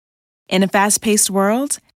In a fast-paced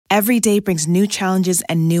world, every day brings new challenges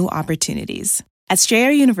and new opportunities. At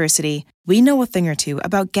Strayer University, we know a thing or two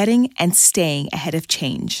about getting and staying ahead of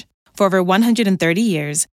change. For over 130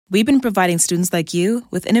 years, we've been providing students like you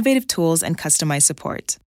with innovative tools and customized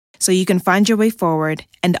support, so you can find your way forward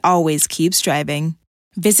and always keep striving.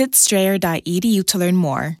 Visit strayer.edu to learn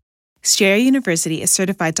more. Strayer University is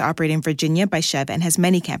certified to operate in Virginia by Chev and has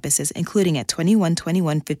many campuses, including at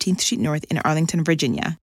 2121 15th Street North in Arlington,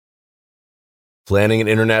 Virginia. Planning an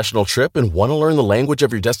international trip and want to learn the language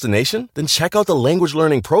of your destination? Then check out the language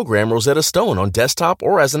learning program Rosetta Stone on desktop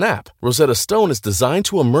or as an app. Rosetta Stone is designed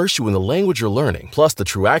to immerse you in the language you're learning. Plus, the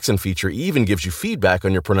True Accent feature even gives you feedback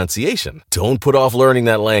on your pronunciation. Don't put off learning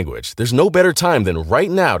that language. There's no better time than right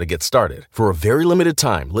now to get started. For a very limited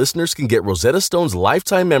time, listeners can get Rosetta Stone's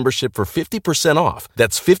lifetime membership for 50% off.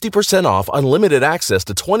 That's 50% off unlimited access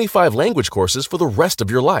to 25 language courses for the rest of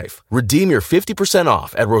your life. Redeem your 50%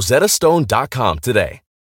 off at rosettastone.com today.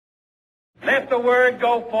 Let the word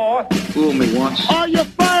go forth. Fool me once. Are you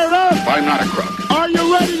fired up? I'm not a crook. Are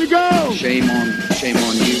you ready to go? Shame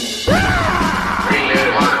on you.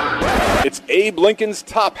 It's Abe Lincoln's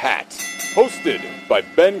Top Hat, hosted by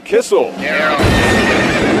Ben Kissel.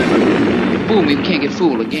 Fool me, we can't get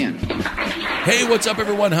fooled again. Hey, what's up,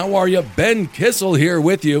 everyone? How are you? Ben Kissel here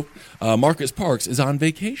with you. Marcus Parks is on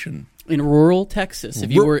vacation in rural Texas.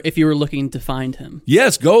 If you were looking to find him,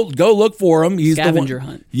 yes, go look for him. He's scavenger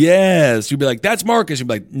hunt. Yes, you'd be like, "That's Marcus." You'd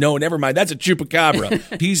be like, "No, never mind. That's a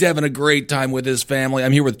chupacabra." He's having a great time with his family.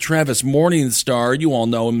 I'm here with Travis Morningstar. You all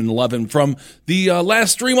know him and love him from the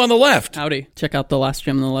Last Stream on the Left. Howdy! Check out the Last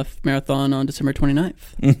Stream on the Left marathon on December 29th.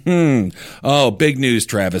 Mm-hmm. Oh, big news,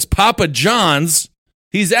 Travis! Papa John's.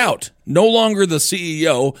 He's out. No longer the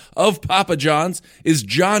CEO of Papa John's is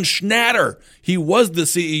John Schnatter. He was the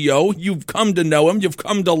CEO. You've come to know him. You've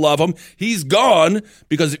come to love him. He's gone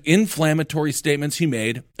because of inflammatory statements he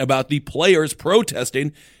made about the players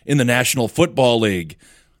protesting in the National Football League.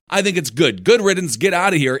 I think it's good. Good riddance. Get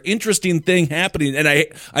out of here. Interesting thing happening. And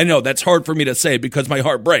I know that's hard for me to say because my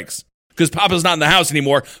heart breaks. Because Papa's not in the house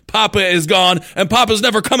anymore. Papa is gone, and Papa's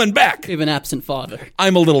never coming back. We have an absent father.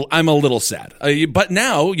 I'm a little sad. But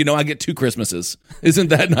now, I get 2 Christmases. Isn't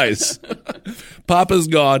that nice? Papa's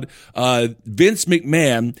gone. Vince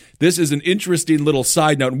McMahon, this is an interesting little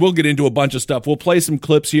side note, and we'll get into a bunch of stuff. We'll play some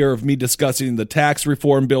clips here of me discussing the tax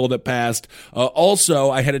reform bill that passed.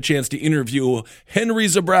 Also, I had a chance to interview Henry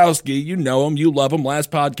Zebrowski. You know him. You love him.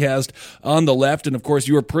 Last podcast on the left, and of course,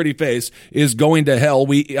 your pretty face is going to hell.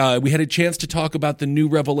 We had a chance to talk about the new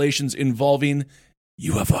revelations involving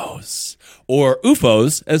UFOs, or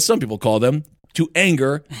UFOs, as some people call them, to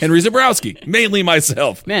anger Henry Zebrowski, mainly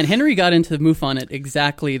myself. Man, Henry got into MUFON at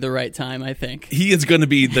exactly the right time, I think. He is going to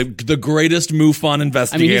be the greatest MUFON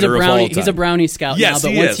investigator of all time. He's a brownie scout now,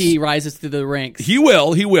 but once he rises through the ranks. He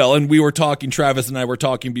will. And we were talking, Travis and I were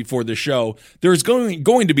talking before the show, there's going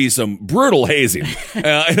to be some brutal hazing.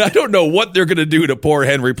 And I don't know what they're going to do to poor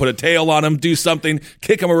Henry, put a tail on him, do something,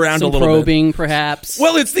 kick him around a little probing, bit. Perhaps.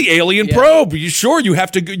 Well, it's the alien probe. You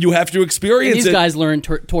have to experience and these guys learn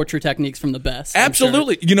torture techniques from the best.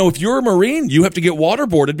 Absolutely. Sure. If you're a Marine, you have to get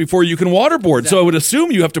waterboarded before you can waterboard. Exactly. So I would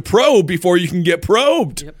assume you have to probe before you can get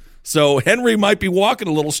probed. Yep. So Henry might be walking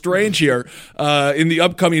a little strange here in the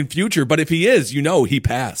upcoming future. But if he is, he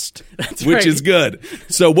passed, which is good.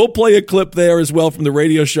 So we'll play a clip there as well from the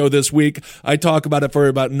radio show this week. I talk about it for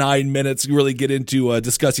about 9 minutes. Really get into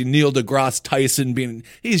discussing Neil deGrasse Tyson being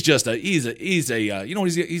he's a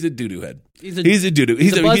doo-doo head. He's a doo-doo.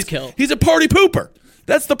 He's a buzzkill. He's a party pooper.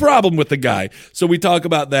 That's the problem with the guy. So we talk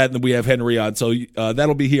about that, and then we have Henry on. So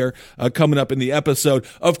that'll be here coming up in the episode.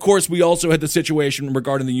 Of course, we also had the situation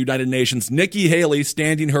regarding the United Nations. Nikki Haley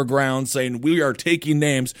standing her ground, saying we are taking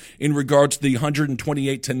names in regards to the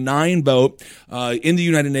 128-9 vote in the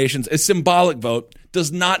United Nations. A symbolic vote.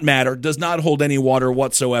 Does not matter, does not hold any water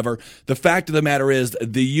whatsoever. The fact of the matter is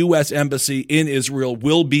the U.S. Embassy in Israel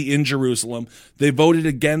will be in Jerusalem. They voted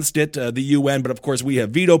against it, the UN, but of course we have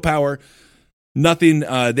veto power. Nothing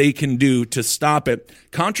they can do to stop it.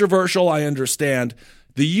 Controversial, I understand.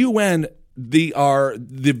 The UN, the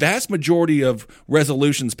vast majority of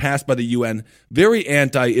resolutions passed by the UN, very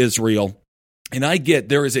anti-Israel. And I get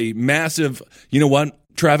there is a massive, you know what,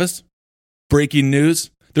 Travis? Breaking news.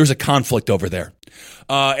 There's a conflict over there.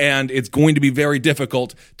 And it's going to be very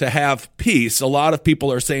difficult to have peace. A lot of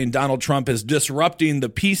people are saying Donald Trump is disrupting the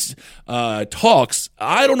peace talks.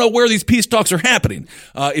 I don't know where these peace talks are happening.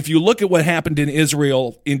 If you look at what happened in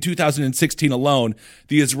Israel in 2016 alone,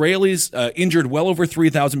 the Israelis injured well over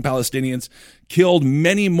 3,000 Palestinians, killed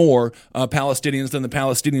many more Palestinians than the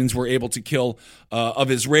Palestinians were able to kill of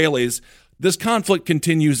Israelis. this conflict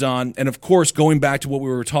continues on, and of course, going back to what we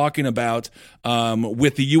were talking about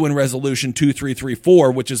with the UN Resolution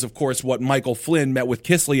 2334, which is, of course, what Michael Flynn met with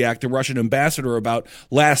Kislyak, the Russian ambassador, about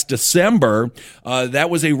last December. That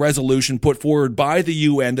was a resolution put forward by the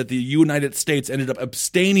UN that the United States ended up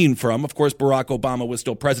abstaining from. Of course, Barack Obama was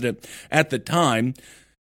still president at the time.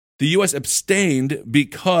 The U.S. abstained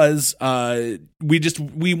because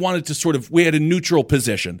we wanted to we had a neutral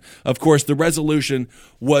position. Of course, the resolution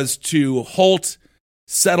was to halt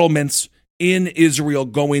settlements in Israel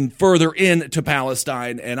going further into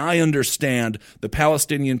Palestine. And I understand the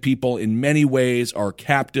Palestinian people in many ways are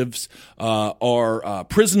captives, are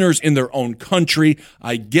prisoners in their own country.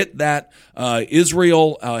 I get that.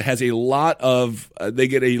 Israel has a lot of, they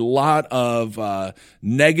get a lot of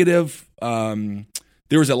negative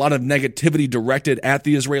there was a lot of negativity directed at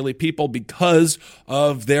the Israeli people because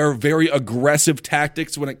of their very aggressive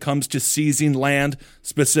tactics when it comes to seizing land,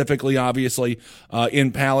 specifically, obviously,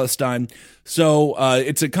 in Palestine. So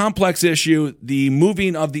it's a complex issue. The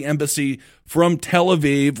moving of the embassy from Tel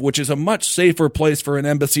Aviv, which is a much safer place for an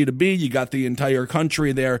embassy to be, you got the entire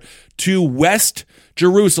country there, to West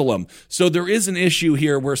Jerusalem. So there is an issue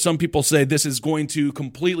here where some people say this is going to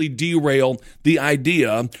completely derail the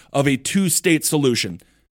idea of a two-state solution.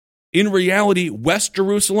 In reality, West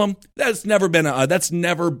Jerusalem, that's never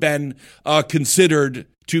been considered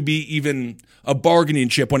to be even a bargaining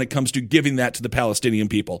chip when it comes to giving that to the Palestinian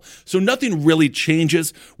people. So nothing really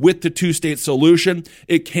changes with the two-state solution.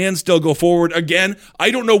 It can still go forward. Again,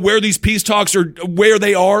 I don't know where these peace talks are, where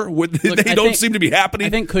they are. They don't seem to be happening.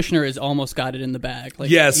 I think Kushner has almost got it in the bag.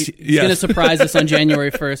 Yes. He's going to surprise us on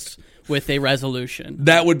January 1st with a resolution.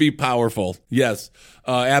 That would be powerful. Yes,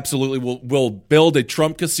 absolutely. We'll build a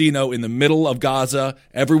Trump casino in the middle of Gaza.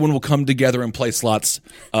 Everyone will come together and play slots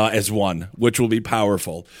as one, which will be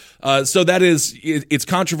powerful. So that is, it's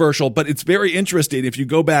controversial, but it's very interesting if you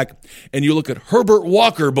go back and you look at Herbert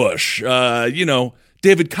Walker Bush,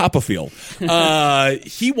 David Copperfield.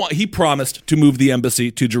 He promised to move the embassy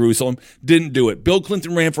to Jerusalem, didn't do it. Bill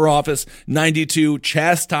Clinton ran for office, 92,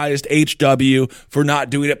 chastised HW for not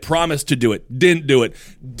doing it, promised to do it, didn't do it.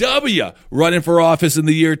 W running for office in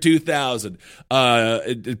the year 2000,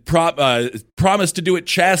 promised to do it,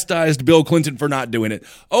 chastised Bill Clinton for not doing it.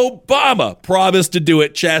 Obama promised to do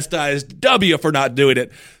it, chastised W for not doing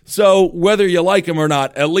it. So whether you like him or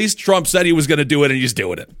not, at least Trump said he was going to do it and he's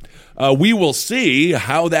doing it. We will see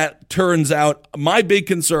how that turns out. My big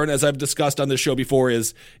concern, as I've discussed on this show before,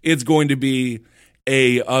 is it's going to be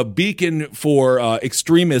a beacon for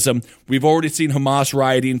extremism. We've already seen Hamas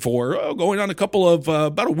rioting for going on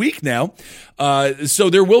about a week now. So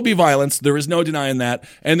there will be violence. There is no denying that.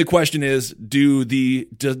 And the question is,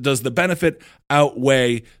 does the benefit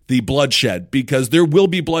outweigh the bloodshed? Because there will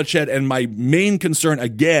be bloodshed. And my main concern,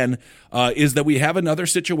 again, is that we have another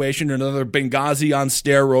situation, another Benghazi on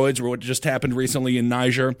steroids, or what just happened recently in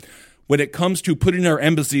Niger. When it comes to putting our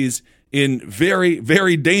embassies in very,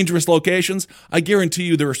 very dangerous locations, I guarantee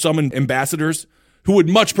you there are some ambassadors who would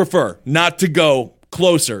much prefer not to go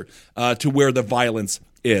closer to where the violence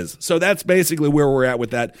is. So that's basically where we're at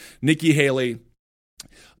with that. Nikki Haley,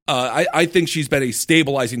 I think she's been a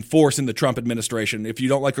stabilizing force in the Trump administration. If you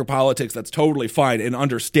don't like her politics, that's totally fine and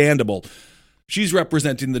understandable. She's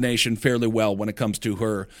representing the nation fairly well when it comes to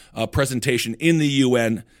her presentation in the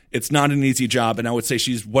UN. It's not an easy job, and I would say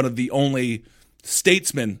she's one of the only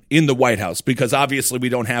statesmen in the White House, because obviously we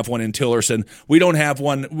don't have one in Tillerson. We don't have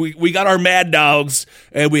one. We got our Mad Dogs,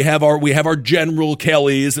 and we have our General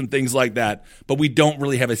Kellys and things like that, but we don't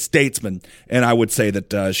really have a statesman. And I would say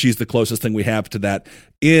that she's the closest thing we have to that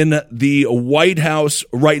in the White House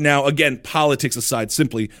right now. Again, politics aside,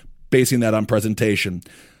 simply basing that on presentation.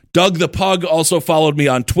 Doug the Pug also followed me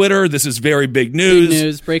on Twitter. This is very big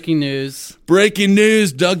news. Breaking news. Breaking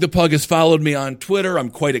news. Doug the Pug has followed me on Twitter. I'm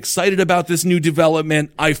quite excited about this new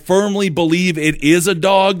development. I firmly believe it is a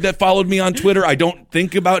dog that followed me on Twitter. I don't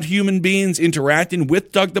think about human beings interacting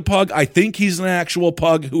with Doug the Pug. I think he's an actual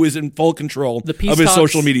pug who is in full control of his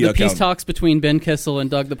social media account. The peace talks between Ben Kissel and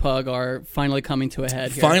Doug the Pug are finally coming to a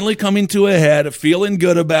head here. Finally coming to a head. Feeling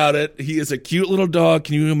good about it. He is a cute little dog.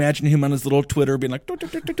 Can you imagine him on his little Twitter being like,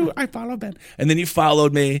 I follow Ben. And then he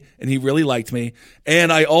followed me, and he really liked me.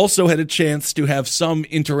 And I also had a chance to have some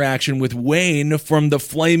interaction with Wayne from the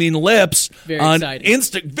Flaming Lips on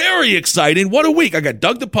Insta. Very exciting. What a week. I got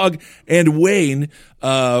Doug the Pug and Wayne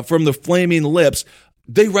from the Flaming Lips.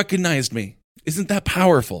 They recognized me. Isn't that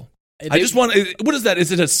powerful? I just want, what is that?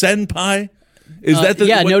 Is it a senpai? Is that the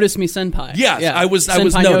Notice Me Senpai. Yes, yeah. I was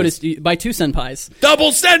Senpai noticed by two senpais.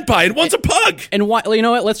 Double senpai, and one's a pug. And why? You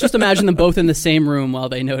know what? Let's just imagine them both in the same room while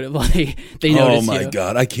they notice. They Oh notice my you.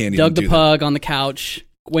 God, I can't Doug even do the pug on the couch.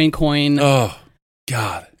 Wayne Coyne. Oh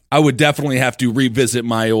God. I would definitely have to revisit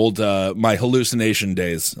my old my hallucination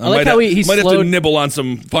days. I like how he might have slowed, to nibble on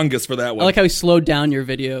some fungus for that one. I like how he slowed down your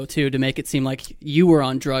video too to make it seem like you were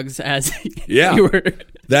on drugs as yeah. you were.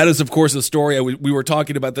 That is, of course, a story. We were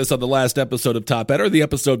talking about this on the last episode of Top Ed, or the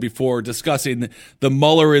episode before, discussing the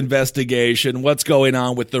Mueller investigation, what's going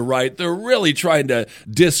on with the right. They're really trying to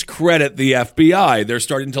discredit the FBI. They're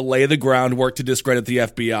starting to lay the groundwork to discredit the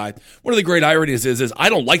FBI. One of the great ironies is I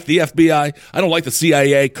don't like the FBI. I don't like the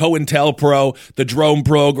CIA, COINTELPRO, the drone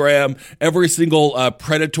program, every single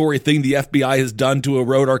predatory thing the FBI has done to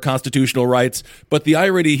erode our constitutional rights. But the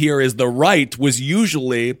irony here is the right was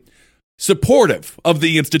usually supportive of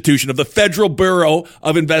the institution, of the Federal Bureau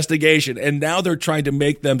of Investigation. And now they're trying to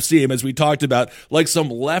make them seem, as we talked about, like some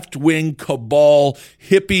left-wing cabal,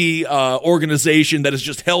 hippie organization that is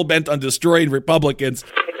just hell-bent on destroying Republicans.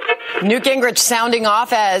 Newt Gingrich sounding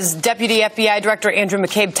off as Deputy FBI Director Andrew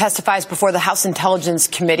McCabe testifies before the House Intelligence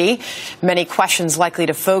Committee. Many questions likely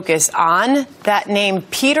to focus on that name,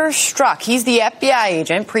 Peter Strzok. He's the FBI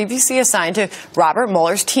agent previously assigned to Robert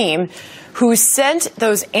Mueller's team, who sent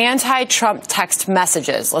those anti-Trump text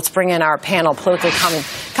messages. Let's bring in our panel, political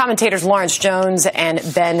commentators Lawrence Jones and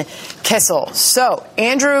Ben Kissel. So,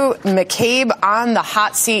 Andrew McCabe on the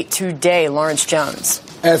hot seat today, Lawrence Jones.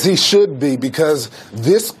 As he should be, because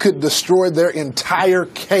this could destroy their entire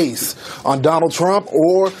case on Donald Trump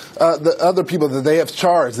or the other people that they have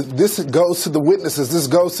charged. This goes to the witnesses. This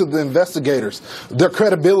goes to the investigators, their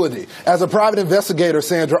credibility. As a private investigator,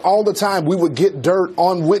 Sandra, all the time we would get dirt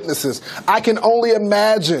on witnesses. I can only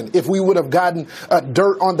imagine if we would have gotten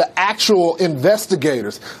dirt on the actual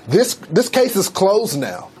investigators. This case is closed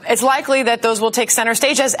now. It's likely that those will take center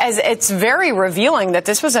stage as it's very revealing that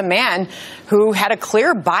this was a man who had a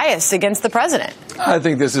clear bias against the president. I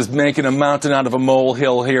think this is making a mountain out of a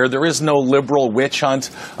molehill here. There is no liberal witch hunt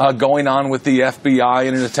going on with the FBI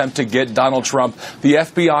in an attempt to get Donald Trump. The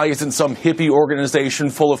FBI isn't some hippie organization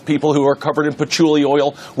full of people who are covered in patchouli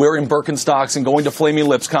oil, wearing Birkenstocks and going to Flaming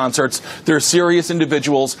Lips concerts. They're serious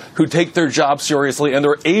individuals who take their job seriously, and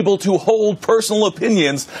they're able to hold personal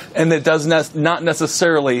opinions, and it does not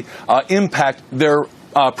necessarily impact their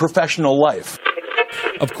professional life.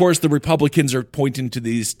 Of course, the Republicans are pointing to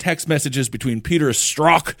these text messages between Peter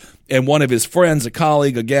Strzok and one of his friends, a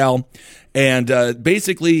colleague, a gal. And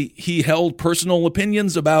basically, he held personal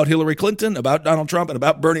opinions about Hillary Clinton, about Donald Trump, and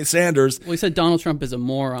about Bernie Sanders. Well, he said Donald Trump is a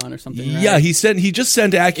moron or something, right? Yeah, he just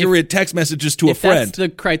sent accurate text messages to a friend. If that's the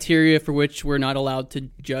criteria for which we're not allowed to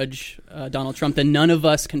judge Donald Trump, then none of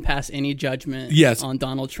us can pass any judgment on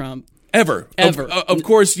Donald Trump. Ever. Of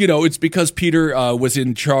course, it's because Peter was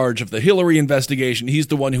in charge of the Hillary investigation. He's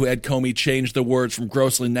the one who had Comey change the words from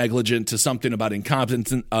grossly negligent to something about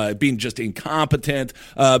incompetent, being just incompetent,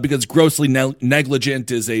 because grossly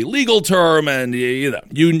negligent is a legal term, and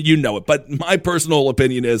you know it. But my personal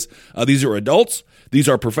opinion is these are adults. These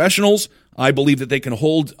are professionals. I believe that they can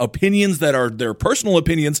hold opinions that are their personal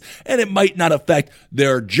opinions, and it might not affect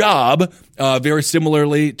their job, very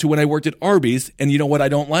similarly to when I worked at Arby's. And you know what I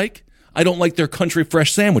don't like? I don't like their country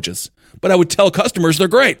fresh sandwiches, but I would tell customers they're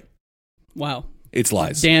great. Wow. It's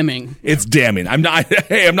lies. Damning. It's damning. I'm not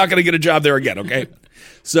going to get a job there again, okay?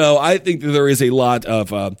 So I think that there is a lot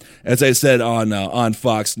of, as I said on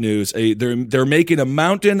Fox News, they're making a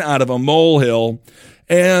mountain out of a molehill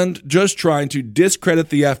and just trying to discredit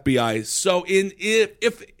the FBI. So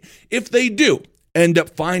if they do end up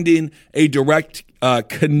finding a direct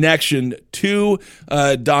connection to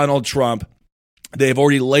Donald Trump, they've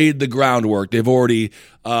already laid the groundwork. They've already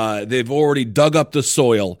dug up the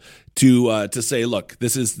soil to say, look,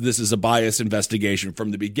 this is a bias investigation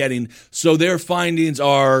from the beginning. So their findings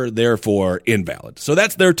are therefore invalid. So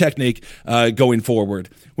that's their technique going forward.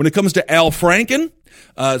 When it comes to Al Franken,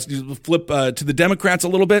 flip to the Democrats a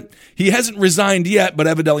little bit. He hasn't resigned yet, but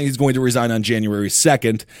evidently he's going to resign on January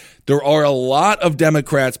 2nd. There are a lot of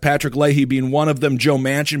Democrats, Patrick Leahy being one of them, Joe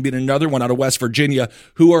Manchin being another one out of West Virginia,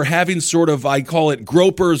 who are having sort of, I call it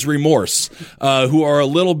groper's remorse, who are a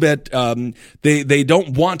little bit, they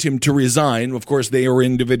don't want him to resign. Of course, they are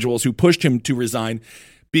individuals who pushed him to resign,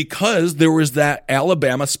 because there was that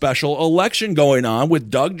Alabama special election going on with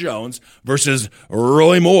Doug Jones versus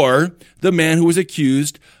Roy Moore, the man who was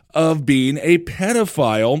accused of being a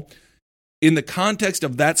pedophile. In the context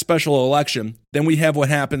of that special election, then we have what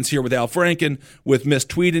happens here with Al Franken, with Miss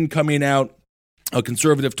Tweeden coming out a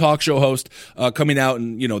conservative talk show host coming out,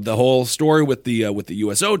 and the whole story with the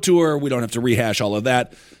USO tour. We don't have to rehash all of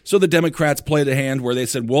that. So the Democrats played a hand where they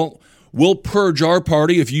said, well, we'll purge our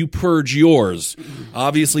party if you purge yours.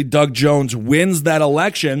 Obviously, Doug Jones wins that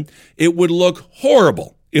election. It would look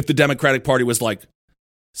horrible if the Democratic Party was like,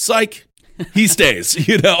 psych, he stays.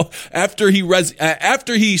 After he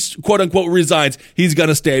quote unquote resigns, he's going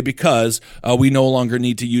to stay because we no longer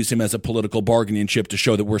need to use him as a political bargaining chip to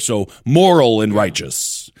show that we're so moral and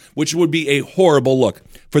righteous, which would be a horrible look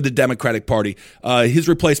for the Democratic Party. His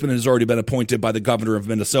replacement has already been appointed by the governor of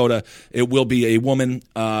Minnesota. It will be a woman,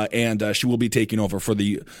 and she will be taking over for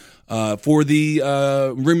the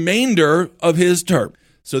remainder of his term.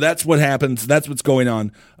 So that's what happens. That's what's going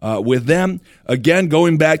on with them. Again,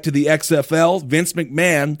 going back to the XFL, Vince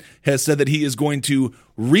McMahon has said that he is going to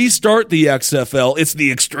restart the XFL. It's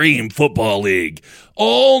the Extreme Football League.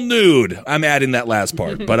 All nude. I'm adding that last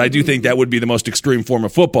part, but I do think that would be the most extreme form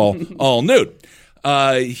of football. All nude.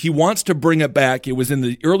 He wants to bring it back. It was in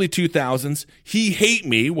the early 2000s. He Hate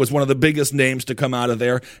Me was one of the biggest names to come out of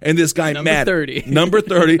there. And this guy, number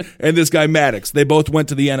 30, and this guy, Maddox. They both went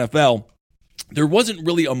to the NFL. There wasn't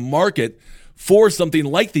really a market for something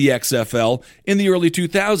like the XFL in the early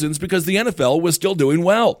 2000s because the NFL was still doing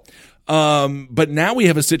well. But now we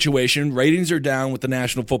have a situation, ratings are down with the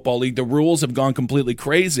National Football League. The rules have gone completely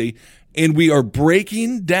crazy, and we are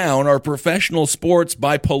breaking down our professional sports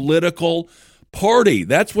by political party.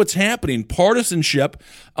 That's what's happening. Partisanship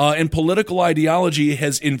and political ideology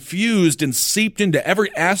has infused and seeped into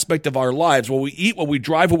every aspect of our lives. What we eat, what we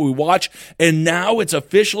drive, what we watch, and now it's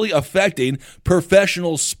officially affecting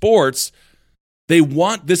professional sports.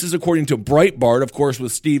 This is according to Breitbart, of course,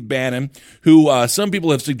 with Steve Bannon, who some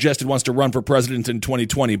people have suggested wants to run for president in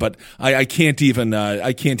 2020, but I can't even,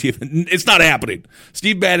 it's not happening.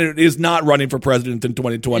 Steve Bannon is not running for president in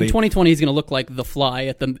 2020. In 2020, he's going to look like the Fly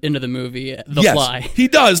at the end of the movie, Yes, Fly. He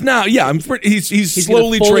does now. Yeah, he's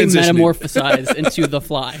slowly transitioning. Metamorphosize into the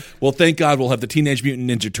Fly. Well, thank God we'll have the Teenage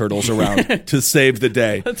Mutant Ninja Turtles around to save the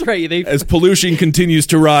day. That's right. As pollution continues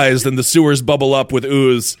to rise and the sewers bubble up with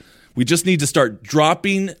ooze, we just need to start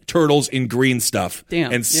dropping turtles in green stuff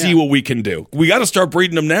and see what we can do. We got to start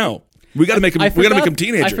breeding them now. We got to make them. We got to make them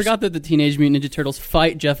teenagers. I forgot that the Teenage Mutant Ninja Turtles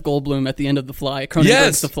fight Jeff Goldblum at the end of The Fly.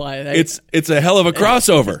 Cronenberg's The Fly. It's a hell of a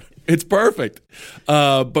crossover. It's perfect.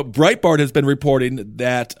 But Breitbart has been reporting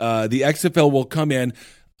that the XFL will come in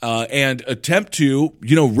and attempt to,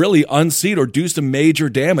 really unseat or do some major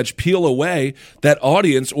damage, peel away that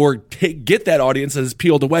audience or get that audience that is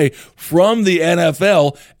peeled away from the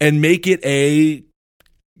NFL and make it a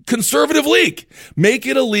conservative league. Make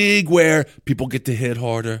it a league where people get to hit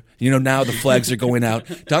harder. Now the flags are going out.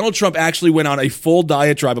 Donald Trump actually went on a full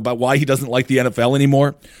diatribe about why he doesn't like the NFL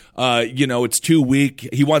anymore. It's too weak.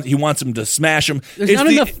 He wants them to smash them.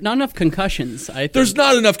 There's not enough concussions, I think. There's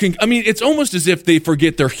not enough. It's almost as if they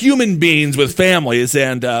forget they're human beings with families.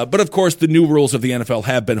 And but of course, the new rules of the NFL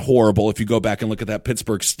have been horrible. If you go back and look at that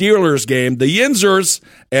Pittsburgh Steelers game, the Yinzers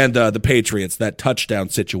and the Patriots, that touchdown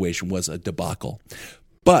situation was a debacle.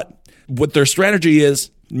 But what their strategy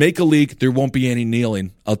is, make a league, there won't be any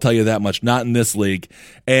kneeling. I'll tell you that much. Not in this league.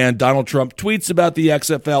 And Donald Trump tweets about the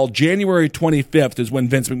XFL. January 25th is when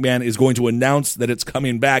Vince McMahon is going to announce that it's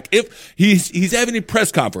coming back. If he's having a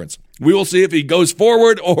press conference, we will see if he goes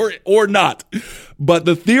forward or not. But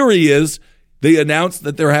the theory is they announced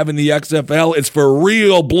that they're having the XFL. It's for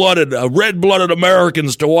red-blooded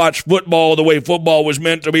Americans to watch football the way football was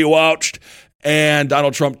meant to be watched. And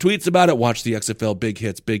Donald Trump tweets about it. Watch the XFL. Big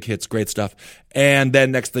hits, great stuff. And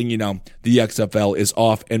then next thing you know, the XFL is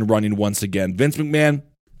off and running once again. Vince McMahon,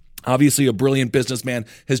 obviously a brilliant businessman,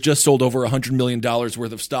 has just sold over $100 million worth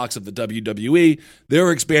of stocks of the WWE.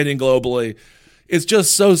 They're expanding globally. It's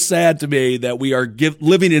just so sad to me that we are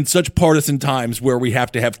living in such partisan times where we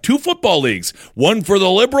have to have two football leagues, one for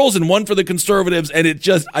the liberals and one for the conservatives. And it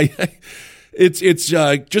just, It's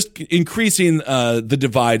just increasing the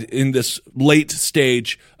divide in this late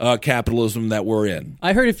stage capitalism that we're in.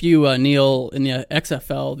 I heard if you kneel in the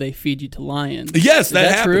XFL, they feed you to lions. Yes, is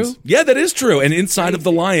that happens. True? Yeah, that is true. And inside of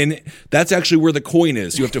the lion, that's actually where the coin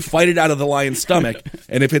is. You have to fight it out of the lion's stomach,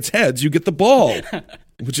 and if it's heads, you get the ball,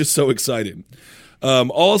 which is so exciting.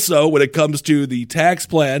 Also, when it comes to the tax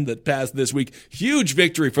plan that passed this week, huge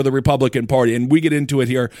victory for the Republican Party. And we get into it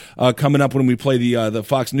here coming up when we play the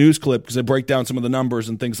Fox News clip because I break down some of the numbers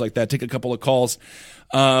and things like that. Take a couple of calls.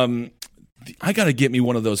 I got to get me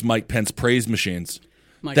one of those Mike Pence praise machines.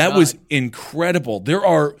 That was incredible. There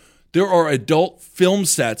are adult film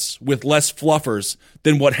sets with less fluffers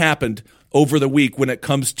than what happened over the week when it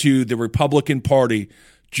comes to the Republican Party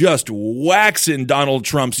just waxing Donald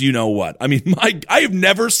Trump's you-know-what. I mean, I have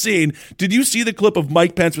never seen – did you see the clip of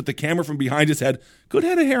Mike Pence with the camera from behind his head? Good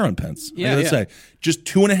head of hair on Pence, I gotta say. Just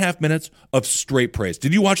 2.5 minutes of straight praise.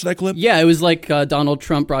 Did you watch that clip? Yeah, it was like Donald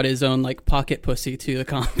Trump brought his own like pocket pussy to the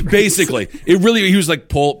conference. Basically. He was like,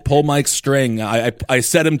 pull Mike's string. I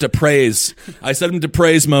set him to praise. I set him to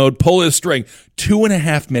praise mode, pull his string.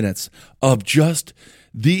 2.5 minutes of just –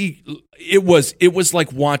 it was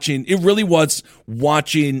like watching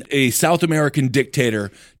a South American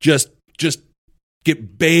dictator just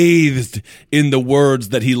get bathed in the words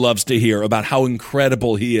that he loves to hear about how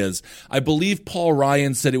incredible he is. I believe Paul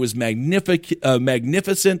Ryan said it was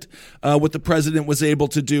magnificent what the president was able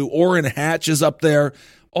to do. Orrin Hatch is up there.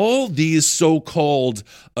 All these so-called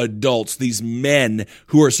adults, these men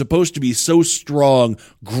who are supposed to be so strong,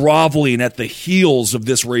 groveling at the heels of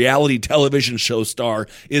this reality television show star,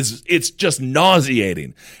 it's just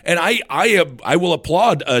nauseating. And I will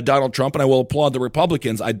applaud Donald Trump, and I will applaud the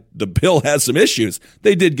Republicans. The bill has some issues.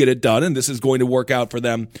 They did get it done, and this is going to work out for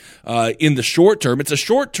them in the short term. It's a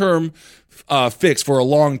short-term fix for a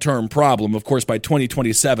long-term problem. Of course, by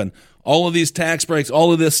 2027, all of these tax breaks,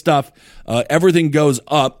 all of this stuff, everything goes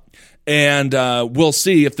up, and we'll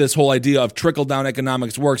see if this whole idea of trickle-down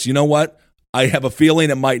economics works. You know what? I have a feeling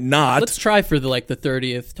it might not. Let's try for the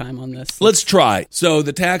 30th time on this. Let's try. So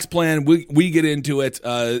the tax plan, we get into it.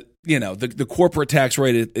 The corporate tax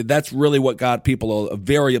rate, that's really what got people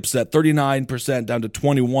very upset. 39% down to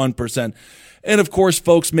 21%. And of course,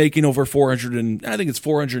 folks making over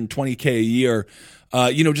 $420K a year,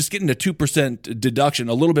 just getting a 2% deduction,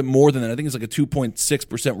 a little bit more than that. I think it's like a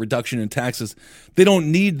 2.6% reduction in taxes. They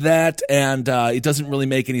don't need that, and it doesn't really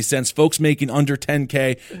make any sense. Folks making under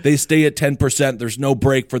 10K, they stay at 10%. There's no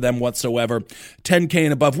break for them whatsoever. 10K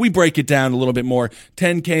and above, we break it down a little bit more.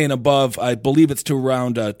 10K and above, I believe it's to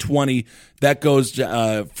around 20. That goes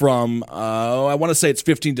from, I want to say it's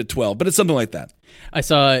 15 to 12, but it's something like that. I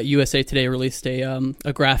saw USA Today released a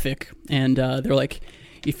graphic, and they're like,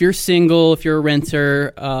 if you're single, if you're a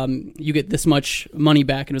renter, you get this much money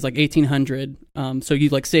back, and it was like $1,800. So you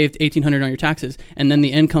saved $1,800 on your taxes, and then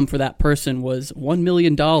the income for that person was $1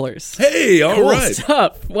 million. Hey, all right, cool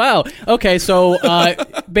stuff. Wow. Okay, so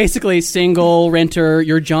basically, single renter,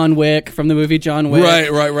 you're John Wick from the movie John Wick.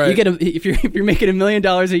 Right. You get if you're making $1 million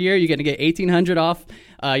a year, you're going to get $1,800 off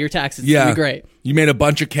your taxes. It's gonna be great. You made a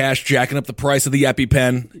bunch of cash jacking up the price of the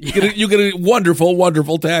EpiPen. You get a wonderful,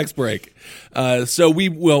 wonderful tax break. So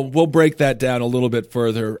we'll break that down a little bit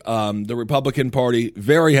further. The Republican Party,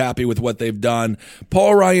 very happy with what they've done.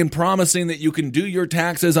 Paul Ryan promising that you can do your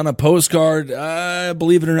taxes on a postcard.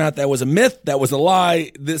 Believe it or not, that was a myth. That was a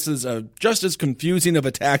lie. This is just as confusing of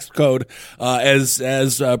a tax code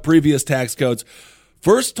as previous tax codes.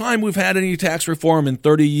 First time we've had any tax reform in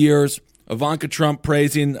 30 years. Ivanka Trump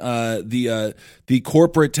praising the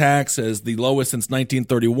corporate tax as the lowest since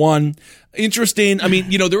 1931. Interesting. I mean,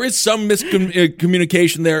 there is some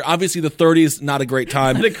miscommunication there. Obviously, the 30s, not a great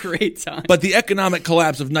time. Not a great time. But the economic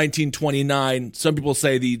collapse of 1929, some people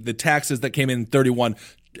say the taxes that came in 31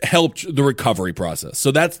 helped the recovery process.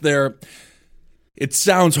 So that's their... It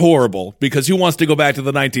sounds horrible because who wants to go back to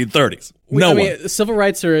the 1930s? No one. Civil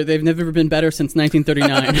rights they've never been better since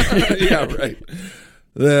 1939. Yeah, right.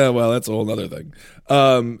 Yeah, well, that's a whole other thing.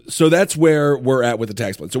 So that's where we're at with the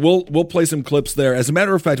tax plan. So we'll play some clips there. As a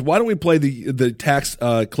matter of fact, why don't we play the tax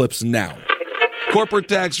clips now? Corporate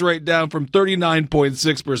tax rate down from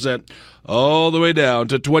 39.6% all the way down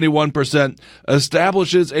to 21%,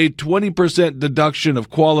 establishes a 20% deduction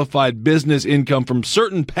of qualified business income from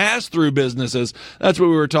certain pass-through businesses. That's what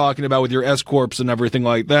we were talking about with your S-corps and everything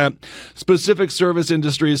like that. Specific service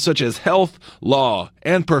industries such as health, law,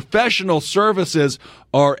 and professional services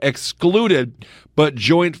are excluded, but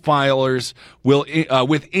joint filers will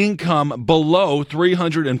with income below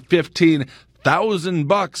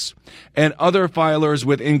 $315,000 and other filers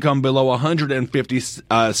with income below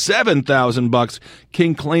 $157,000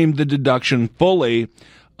 can claim the deduction fully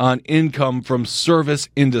on income from service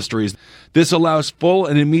industries. This allows full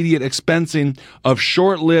and immediate expensing of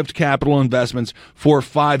short-lived capital investments for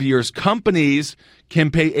 5 years. Companies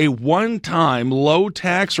can pay a one-time low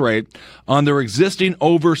tax rate on their existing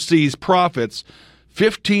overseas profits,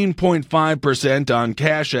 15.5% on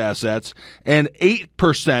cash assets and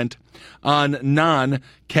 8% on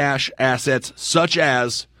non-cash assets such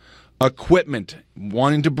as equipment,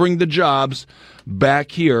 wanting to bring the jobs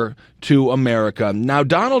back here to America. Now,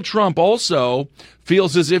 Donald Trump also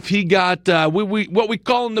feels as if he got what we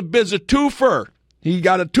call in the biz a twofer. He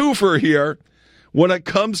got a twofer here when it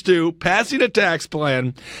comes to passing a tax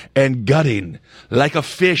plan and gutting like a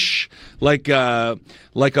fish, like a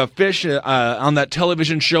fish on that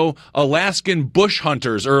television show Alaskan Bush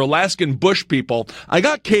Hunters or Alaskan Bush People. I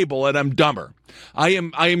got cable and I'm dumber. I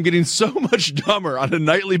am getting so much dumber on a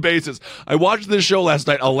nightly basis. I watched this show last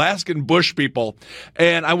night, Alaskan Bush People,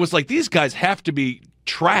 and I was like, these guys have to be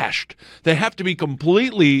trashed. They have to be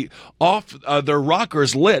completely off their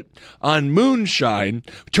rockers lit on moonshine.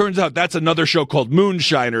 Turns out that's another show called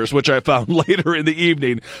Moonshiners, which I found later in the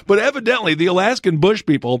evening. But evidently, the Alaskan Bush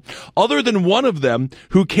People, other than one of them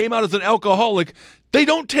who came out as an alcoholic, they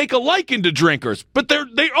don't take a liking to drinkers. But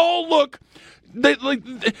they all look... They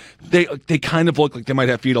kind of look like they might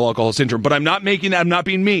have fetal alcohol syndrome, but I'm not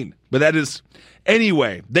being mean. But that is,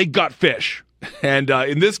 anyway, they got fish. And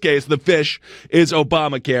in this case, the fish is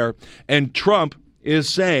Obamacare. And Trump is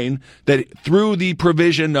saying that through the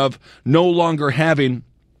provision of no longer having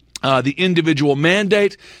the individual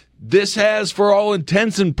mandate, this has, for all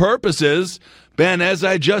intents and purposes, been, as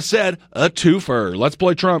I just said, a twofer. Let's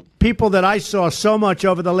play Trump. People that I saw so much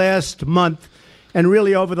over the last month and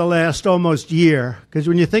really over the last almost year, because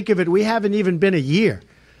when you think of it, we haven't even been a year.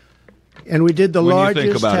 And we did the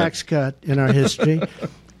largest tax cut in our history.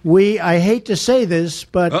 I hate to say this,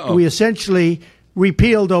 but we essentially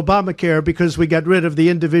repealed Obamacare because we got rid of the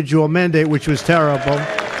individual mandate, which was terrible.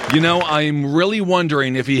 You know, I'm really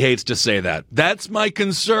wondering if he hates to say that. That's my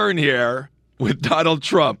concern here with Donald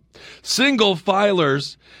Trump. Single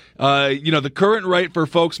filers, the current rate for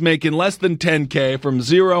folks making less than $10K from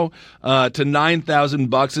 $0 to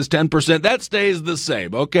 $9,000 is 10%. That stays the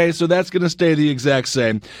same. Okay, so that's going to stay the exact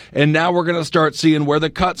same. And now we're going to start seeing where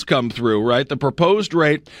the cuts come through. Right, the proposed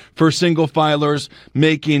rate for single filers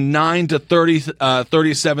making $9,000 to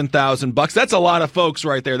 $37,000. That's a lot of folks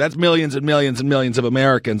right there. That's millions and millions and millions of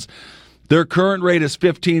Americans. Their current rate is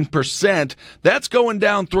 15%. That's going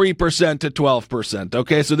down 3% to 12%.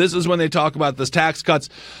 Okay, so this is when they talk about this tax cuts.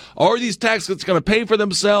 Are these tax cuts going to pay for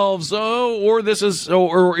themselves? Or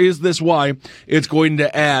is this why it's going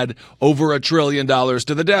to add over $1 trillion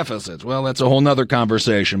to the deficit? Well, that's a whole nother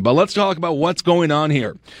conversation. But let's talk about what's going on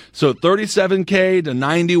here. So $37K to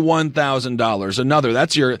 $91,000. Another.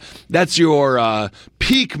 That's your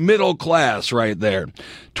peak middle class right there.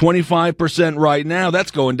 25% right now.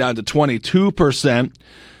 That's going down to 22%.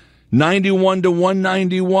 91 to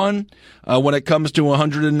 191. When it comes to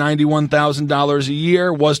 $191,000 a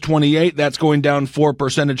year, was 28. That's going down 4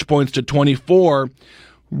 percentage points to 24.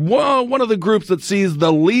 Well, one of the groups that sees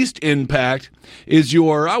the least impact is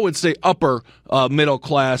your, I would say, upper middle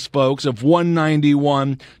class folks of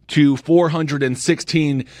 $191 to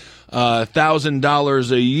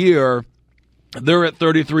 $416,000 a year. They're at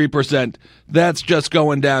 33%. That's just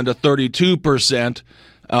going down to 32%.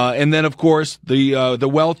 And then, of course, the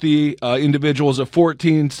wealthy individuals of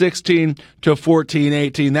 1416 to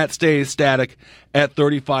 1418, that stays static at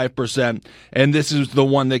 35%. And this is the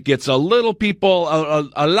one that gets a lot of people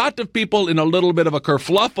in a little bit of a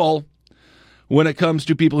kerfluffle when it comes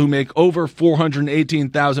to people who make over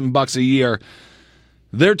 $418,000 a year.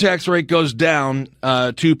 Their tax rate goes down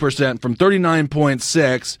 2% from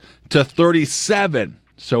 39.6 to 37.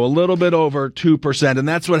 So a little bit over 2%. And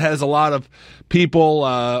that's what has a lot of people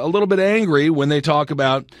a little bit angry when they talk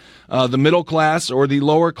about the middle class or the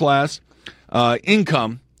lower class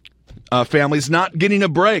income families not getting a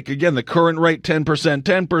break. Again, the current rate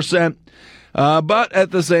 10%. But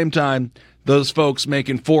at the same time, those folks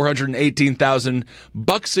making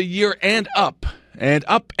 $418,000 a year and up,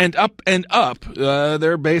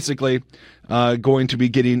 they're basically going to be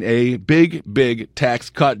getting a big tax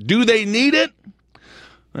cut. Do they need it?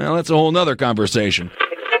 Well, that's a whole nother conversation.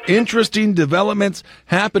 Interesting developments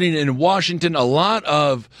happening in Washington. A lot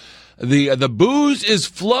of the booze is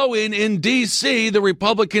flowing in D.C. The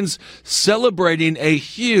Republicans celebrating a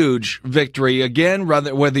huge victory. Again,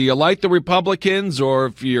 whether you like the Republicans or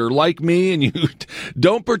if you're like me and you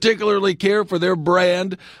don't particularly care for their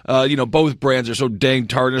brand, both brands are so dang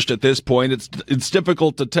tarnished at this point. It's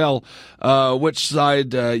difficult to tell which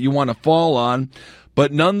side you want to fall on.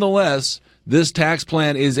 But nonetheless, this tax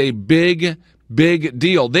plan is a big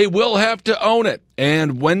deal. They will have to own it.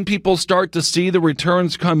 And when people start to see the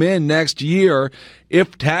returns come in next year,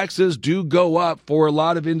 if taxes do go up for a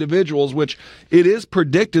lot of individuals, which it is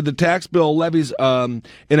predicted the tax bill levies an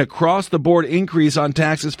across-the-board increase on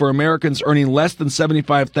taxes for Americans earning less than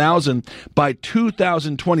 $75,000 by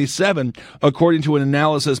 2027, according to an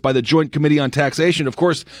analysis by the Joint Committee on Taxation. Of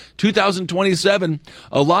course, 2027,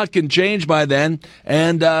 a lot can change by then.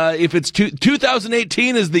 And if it's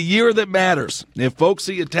 2018 is the year that matters. If folks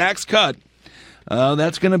see a tax cut,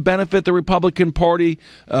 that's going to benefit the Republican Party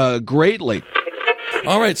greatly.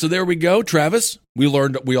 All right, so there we go, Travis. We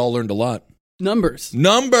all learned a lot. Numbers.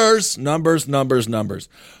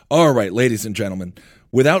 All right, ladies and gentlemen,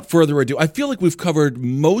 without further ado, I feel like we've covered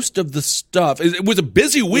most of the stuff. It was a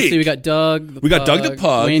busy week. We got Doug the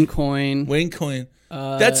Pug. Wayne Coyne.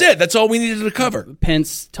 That's it. That's all we needed to cover.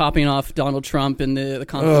 Pence topping off Donald Trump in the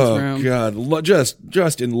conference room. Oh, God.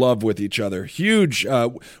 Just in love with each other. Huge.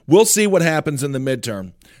 We'll see what happens in the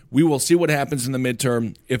midterm. We will see what happens in the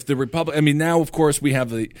midterm. If the now, of course, we have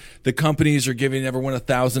the companies are giving everyone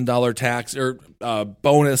 $1,000 tax or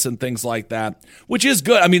bonus and things like that, which is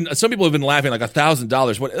good. I mean, some people have been laughing like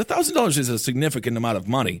 $1,000. What $1,000 is a significant amount of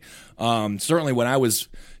money. Certainly when I was,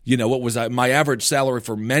 my average salary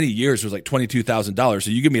for many years was like $22,000.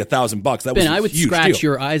 So you give me $1,000, that was I would huge scratch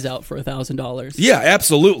deal. your eyes out for $1,000. Yeah,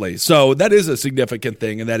 absolutely. So that is a significant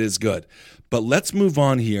thing, and that is good. But let's move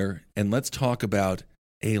on here and let's talk about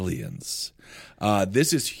aliens.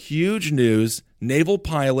 This is huge news. A naval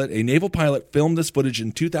pilot filmed this footage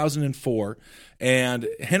in 2004, and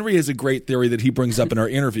Henry has a great theory that he brings up in our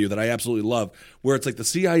interview that I absolutely love, where it's like the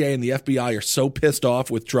CIA and the FBI are so pissed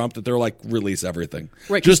off with Trump that they're like, release everything.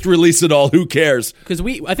 Right. Just release it all. Who cares? Because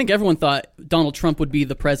I think everyone thought Donald Trump would be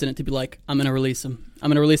the president to be like, I'm going to release him. I'm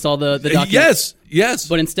going to release all the documents. Yes.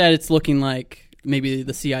 But instead it's looking like maybe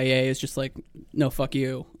the CIA is just like, no, fuck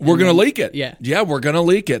you. We're going to leak it. Yeah, we're going to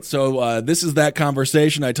leak it. So this is that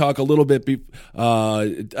conversation. I talk a little bit.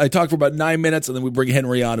 I talk for about 9 minutes, and then we bring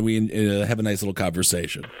Henry on, and we have a nice little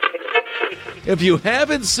conversation. If you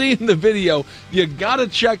haven't seen the video, you got to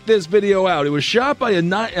check this video out. It was shot by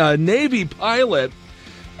a Navy pilot,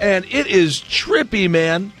 and it is trippy,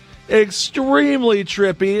 man. Extremely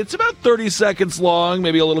trippy. It's about 30 seconds long,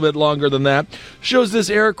 maybe a little bit longer than that. Shows this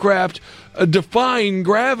aircraft defying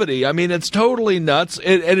gravity. I mean, it's totally nuts.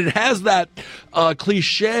 And it has that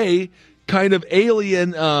cliche kind of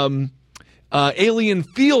alien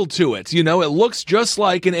feel to it. It looks just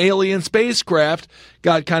like an alien spacecraft.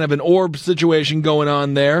 Got kind of an orb situation going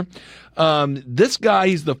on there. This guy,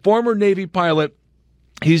 he's the former Navy pilot.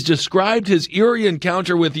 He's described his eerie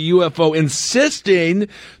encounter with the UFO, insisting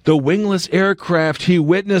the wingless aircraft he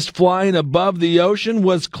witnessed flying above the ocean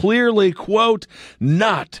was clearly, quote,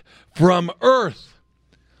 not from Earth.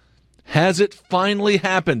 Has it finally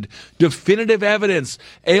happened? Definitive evidence.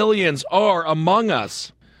 Aliens are among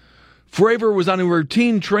us. Fravor was on a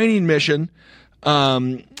routine training mission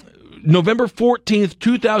November 14th,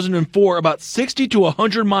 2004, about 60 to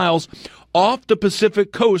 100 miles off the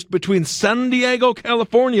Pacific coast between San Diego,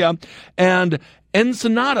 California, and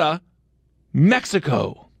Ensenada,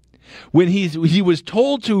 Mexico, when he was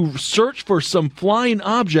told to search for some flying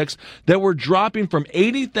objects that were dropping from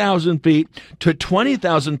 80,000 feet to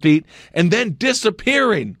 20,000 feet and then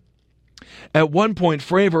disappearing. At one point,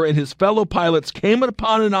 Fravor and his fellow pilots came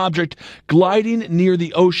upon an object gliding near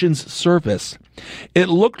the ocean's surface. It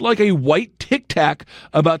looked like a white Tic Tac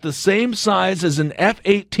about the same size as an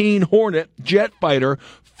F-18 Hornet jet fighter,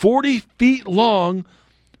 40 feet long,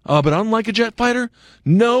 but unlike a jet fighter,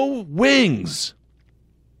 no wings.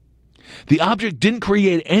 The object didn't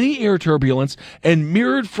create any air turbulence and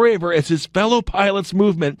mirrored Fravor as his fellow pilots'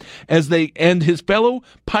 movements as they got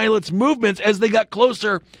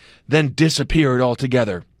closer, then disappeared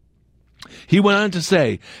altogether. He went on to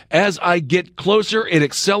say, as I get closer, it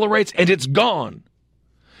accelerates and it's gone.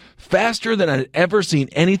 Faster than I'd ever seen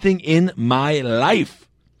anything in my life.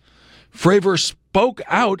 Fravor spoke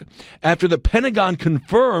out after the Pentagon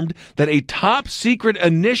confirmed that a top-secret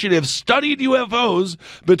initiative studied UFOs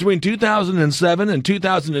between 2007 and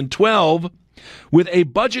 2012 with a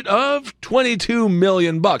budget of $22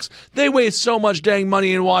 million. They waste so much dang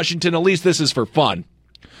money in Washington, at least this is for fun.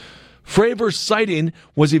 Fravor's sighting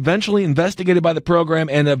was eventually investigated by the program,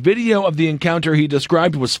 and a video of the encounter he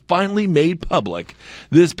described was finally made public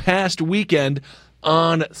this past weekend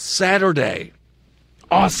on Saturday.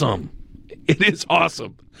 Awesome. It is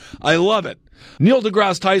awesome. I love it. Neil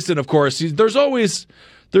deGrasse Tyson, of course, there's always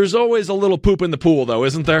a little poop in the pool, though,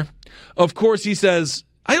 isn't there? Of course, he says,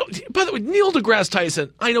 by the way, Neil deGrasse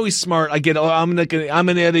Tyson, I know he's smart. I get it. I'm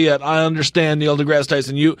an idiot. I understand, Neil deGrasse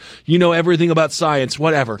Tyson. You know everything about science,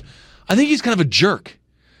 whatever. I think he's kind of a jerk.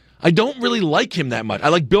 I don't really like him that much. I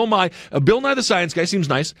like Bill Nye. Bill Nye the Science Guy seems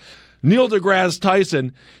nice. Neil deGrasse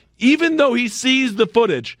Tyson, even though he sees the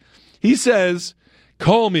footage, he says,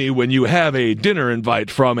 call me when you have a dinner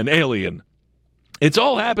invite from an alien. It's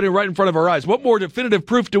all happening right in front of our eyes. What more definitive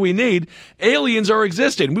proof do we need? Aliens are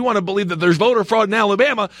existing. We want to believe that there's voter fraud in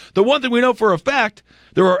Alabama. The one thing we know for a fact,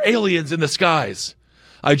 there are aliens in the skies.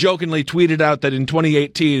 I jokingly tweeted out that in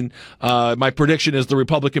 2018, my prediction is the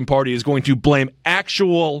Republican Party is going to blame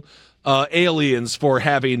actual aliens for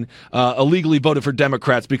having illegally voted for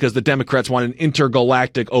Democrats because the Democrats want an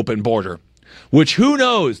intergalactic open border. Which, who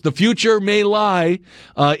knows, the future may lie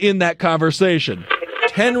in that conversation.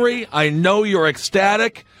 Henry, I know you're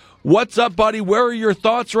ecstatic. What's up, buddy? Where are your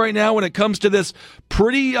thoughts right now when it comes to this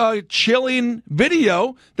pretty chilling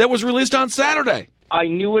video that was released on Saturday? I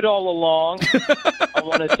knew it all along. I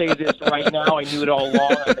want to say this right now. I knew it all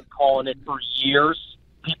along. I've been calling it for years.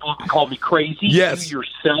 People have called me crazy. Yes. You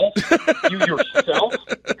yourself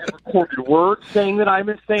have recorded words saying that I'm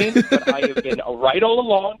insane, but I have been right all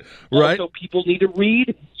along. Right. Also, people need to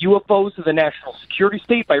read UFOs of the National Security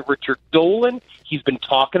State by Richard Dolan. He's been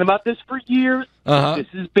talking about this for years. This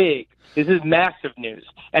is big. This is massive news.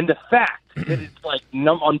 And the fact that it's like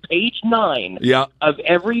on page 9 of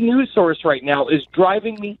every news source right now is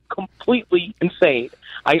driving me completely insane.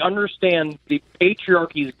 I understand the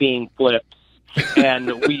patriarchy is being flipped.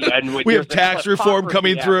 And we have tax reform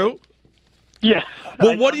coming through. Yes.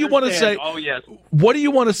 Well, what do you want to say? Oh, yes. What do you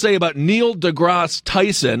want to say about Neil deGrasse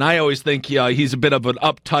Tyson? I always think he's a bit of an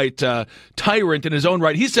uptight tyrant in his own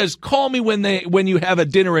right. He says, "Call me when you have a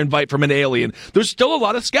dinner invite from an alien." There's still a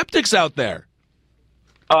lot of skeptics out there.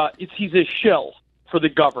 He's a shill for the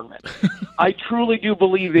government. I truly do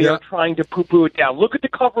believe they are trying to poo-poo it down. Look at the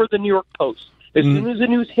cover of the New York Post. As soon as the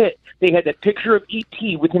news hit, they had that picture of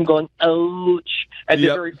E.T. with him going, ouch, at the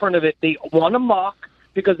very front of it. They want to mock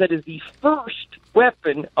because that is the first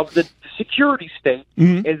weapon of the security state,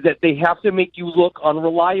 is that they have to make you look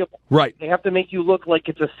unreliable. Right. They have to make you look like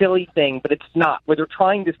it's a silly thing, but it's not. What they're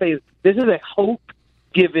trying to say is this is a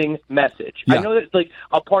hope-giving message. I know that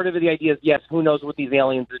a part of it, the idea is, yes, who knows what these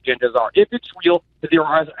aliens' agendas are. If it's real, that there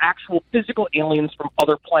are actual physical aliens from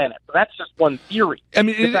other planets. So that's just one theory. I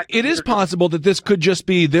mean, it is possible that this could just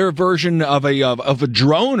be their version of a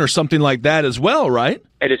drone or something like that as well, right?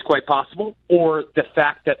 It is quite possible. Or the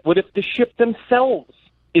fact that, what if the ship themselves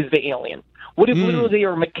is the alien? What if literally they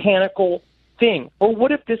are a mechanical thing? Or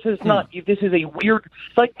what if this is not, if this is a weird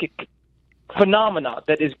psychic phenomena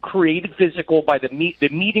that is created physical by the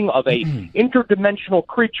meeting of a interdimensional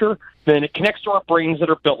creature, then it connects to our brains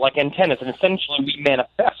that are built like antennas, and essentially we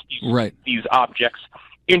manifest these objects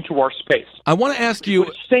into our space. I want to ask you... What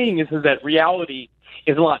it's saying is that reality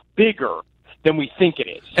is a lot bigger than we think it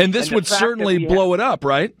is. And this would certainly blow it up,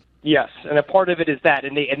 right? Yes, and a part of it is that,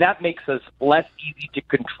 and that makes us less easy to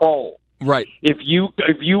control. Right. If you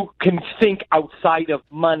can think outside of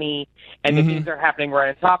money and the things that are happening right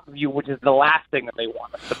on top of you, which is the last thing that they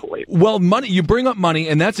want us to believe. Well, money. You bring up money,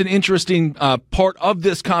 and that's an interesting part of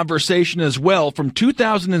this conversation as well. From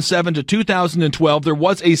 2007 to 2012, there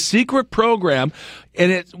was a secret program,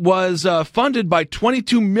 and it was funded by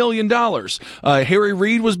 $22 million. Harry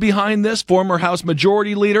Reid was behind this, former House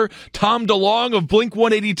Majority Leader, Tom DeLonge of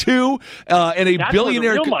Blink-182, and a that's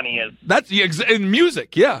billionaire. Where the real money is. That's in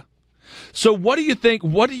music, yeah. So what do you think,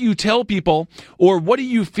 what do you tell people, or what do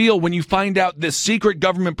you feel when you find out this secret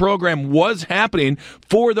government program was happening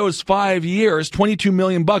for those 5 years, $22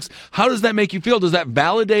 million? How does that make you feel? Does that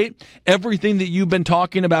validate everything that you've been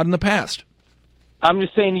talking about in the past? I'm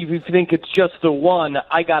just saying, if you think it's just the one,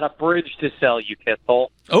 I got a bridge to sell you,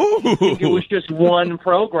 Kissel. Oh, if it was just one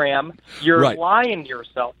program, you're lying to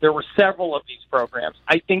yourself. There were several of these programs.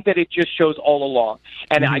 I think that it just shows all along.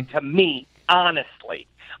 And to me, honestly,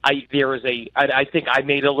 I think I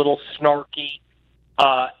made a little snarky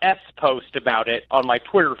post about it on my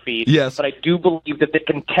Twitter feed. Yes. But I do believe that the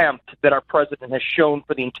contempt that our president has shown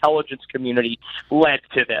for the intelligence community led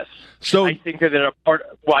to this. So I think that a part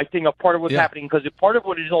of what's happening, because part of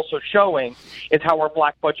what it is also showing is how our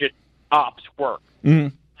black budget ops work.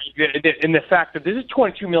 And the fact that this is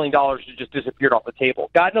 $22 million that just disappeared off the table.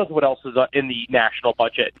 God knows what else is in the national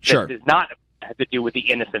budget that does not have to do with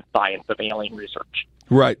the innocent science of alien research.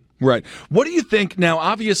 Right. What do you think now?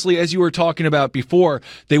 Obviously, as you were talking about before,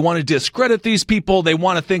 they want to discredit these people. They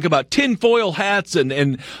want to think about tinfoil hats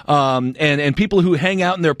and people who hang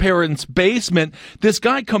out in their parents' basement. This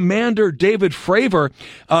guy, Commander David Fravor,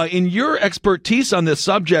 in your expertise on this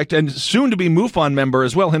subject and soon to be MUFON member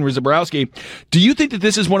as well, Henry Zebrowski, do you think that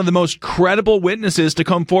this is one of the most credible witnesses to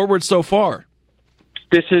come forward so far?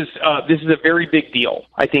 This is a very big deal.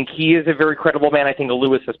 I think he is a very credible man. I think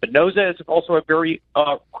Luis Espinosa is also a very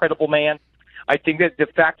credible man. I think that the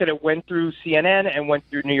fact that it went through CNN and went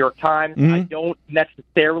through New York Times, I don't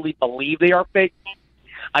necessarily believe they are fake news.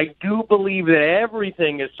 I do believe that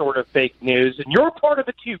everything is sort of fake news, and you're part of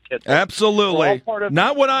it too, kids. Absolutely.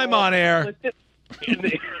 Not when I'm on air.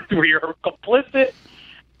 We are complicit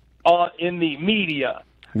in the media.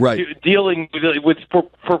 dealing with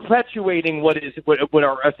perpetuating what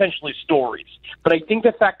are essentially stories. But I think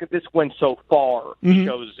the fact that this went so far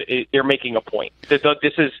shows they're making a point. This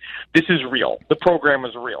is real. The program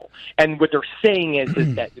is real, and what they're saying is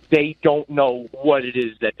that they don't know what it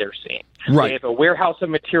is that they're seeing. Right. They have a warehouse of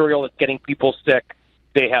material that's getting people sick.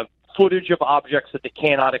 They have footage of objects that they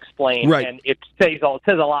cannot explain, and it says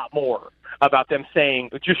a lot more about them saying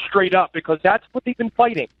just straight up, because that's what they've been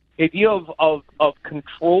fighting. The idea of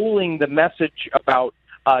controlling the message about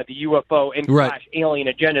the UFO and alien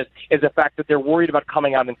agendas is the fact that they're worried about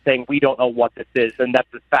coming out and saying we don't know what this is, and that's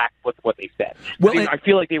the fact with what they said. Well, I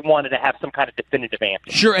feel like they wanted to have some kind of definitive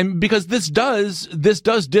answer. Sure, and because this does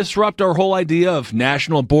disrupt our whole idea of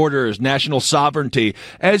national borders, national sovereignty.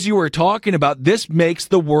 As you were talking about, this makes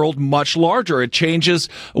the world much larger. It changes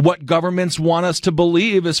what governments want us to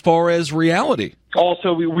believe as far as reality.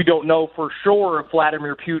 Also, we don't know for sure if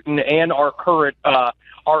Vladimir Putin and our current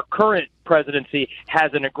presidency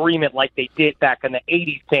has an agreement like they did back in the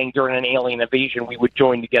 80s, saying during an alien invasion we would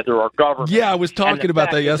join together our government. Yeah, I was talking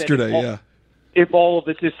about that yesterday. If all of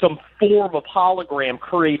this is some form of hologram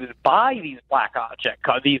created by these black op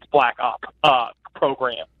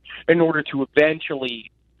programs in order to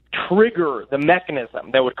eventually trigger the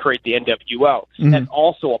mechanism that would create the NWO, that's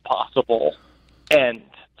also a possible end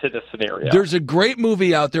to this scenario. There's a great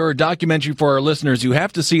movie out there, a documentary for our listeners. You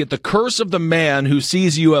have to see it, The Curse of the Man Who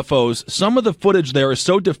Sees UFOs. Some of the footage there is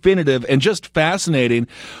so definitive and just fascinating.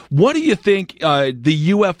 What do you think the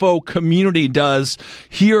UFO community does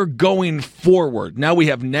here going forward? Now we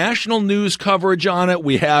have national news coverage on it.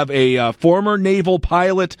 We have a former naval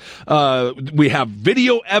pilot. We have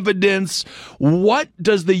video evidence. What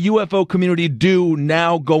does the UFO community do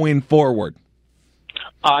now going forward?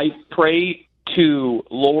 I pray to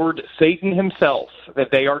Lord Satan himself that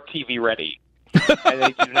they are TV ready and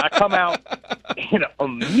they do not come out and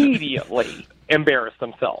immediately embarrass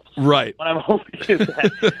themselves. Right. What I'm hoping is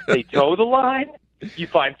that they toe the line. You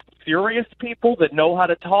find serious people that know how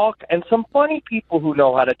to talk and some funny people who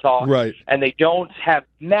know how to talk. Right. And they don't have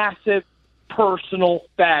massive personal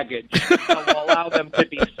baggage that will allow them to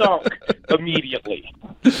be sunk immediately.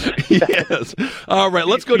 Yes. All right.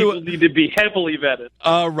 Let's go to. Need to be heavily vetted.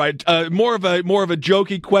 All right. More of a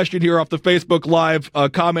jokey question here off the Facebook Live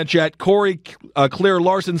comment chat. Corey Claire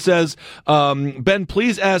Larson says, Ben,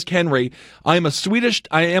 please ask Henry. I am of Swedish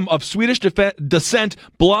descent,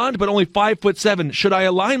 blonde, but only 5'7". Should I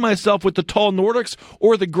align myself with the tall Nordics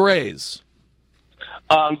or the Greys?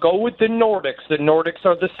 Go with the Nordics. The Nordics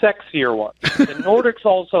are the sexier ones. The Nordics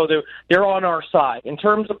also, they're on our side. In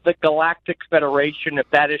terms of the Galactic Federation, if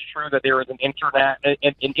that is true, that there is an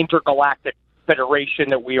intergalactic federation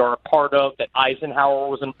that we are a part of, that Eisenhower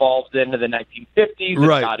was involved in the 1950s,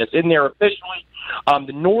 right. Got us in there officially.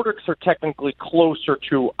 The Nordics are technically closer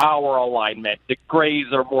to our alignment. The Greys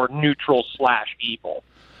are more neutral/evil.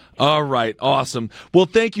 All right. Awesome. Well,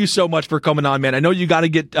 thank you so much for coming on, man. I know you got to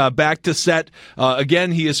get back to set.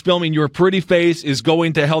 Again, he is filming Your Pretty Face is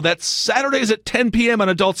Going to Hell. That's Saturdays at 10 p.m. on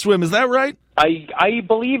Adult Swim. Is that right? I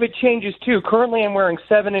believe it changes, too. Currently, I'm wearing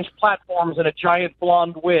 7-inch platforms and a giant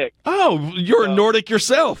blonde wig. Oh, you're a Nordic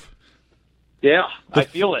yourself. Yeah, I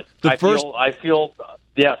feel it.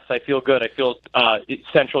 Yes, I feel good. I feel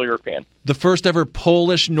Central European. The first ever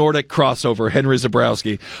Polish-Nordic crossover, Henry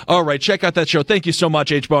Zebrowski. All right, check out that show. Thank you so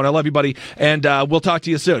much, H-Bone. I love you, buddy, and we'll talk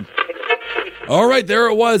to you soon. All right, there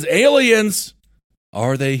it was. Aliens.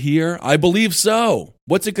 Are they here? I believe so.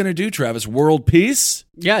 What's it going to do, Travis? World peace?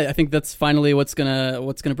 Yeah, I think that's finally what's gonna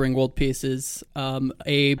bring world peace is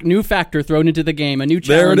a new factor thrown into the game, a new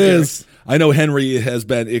challenger. There it is. I know Henry has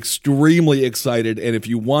been extremely excited, and if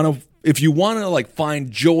you want to like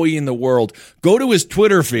find joy in the world, go to his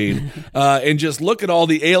Twitter feed and just look at all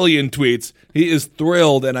the alien tweets. He is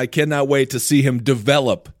thrilled, and I cannot wait to see him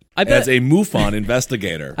develop as a MUFON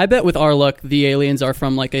investigator. I bet with our luck, the aliens are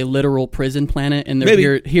from like a literal prison planet, and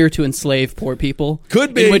they're here to enslave poor people.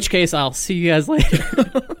 Could be. In which case, I'll see you guys later.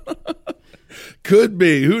 Could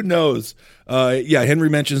be. Who knows? Henry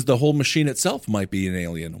mentions the whole machine itself might be an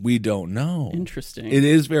alien. We don't know. Interesting. It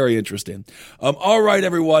is very interesting. All right,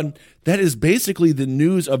 everyone. That is basically the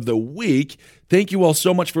news of the week. Thank you all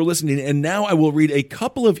so much for listening. And now I will read a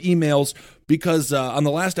couple of emails because on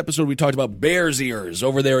the last episode we talked about bear's ears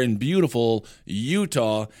over there in beautiful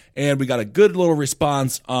Utah, and we got a good little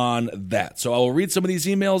response on that. So I will read some of these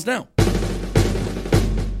emails now.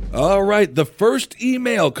 All right, the first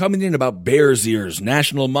email coming in about Bears Ears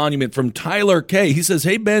National Monument from Tyler K. He says,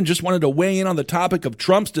 hey, Ben, just wanted to weigh in on the topic of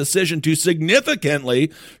Trump's decision to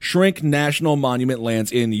significantly shrink national monument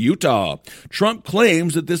lands in Utah. Trump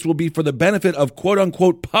claims that this will be for the benefit of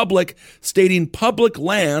quote-unquote public, stating public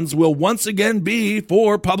lands will once again be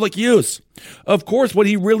for public use. Of course, what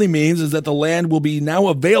he really means is that the land will be now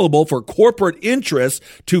available for corporate interests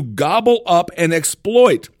to gobble up and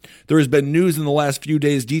exploit. There has been news in the last few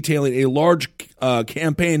days detailing a large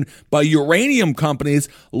campaign by uranium companies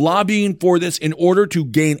lobbying for this in order to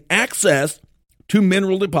gain access to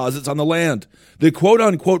mineral deposits on the land. The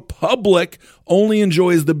quote-unquote public only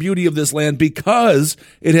enjoys the beauty of this land because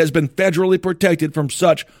it has been federally protected from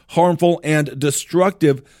such harmful and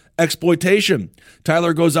destructive exploitation.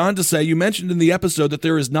 Tyler goes on to say, you mentioned in the episode that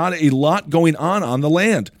there is not a lot going on the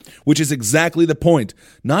land, which is exactly the point.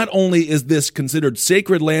 Not only is this considered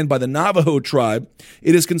sacred land by the Navajo tribe,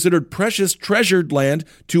 it is considered precious, treasured land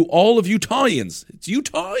to all of Utahns. It's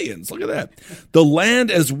Utahns. Look at that. The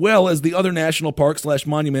land, as well as the other national park /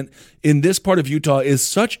 monument in this part of Utah, is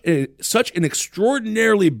such an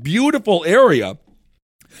extraordinarily beautiful area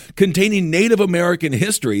containing Native American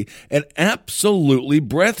history and absolutely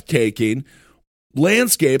breathtaking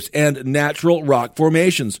landscapes and natural rock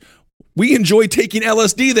formations. We enjoy taking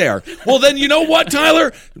LSD there. Well, then you know what,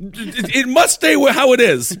 Tyler? It must stay how it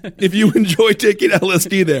is if you enjoy taking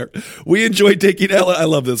LSD there. We enjoy taking I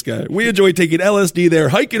love this guy. We enjoy taking LSD there,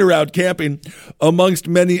 hiking around, camping, amongst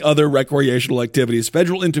many other recreational activities.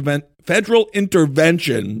 Federal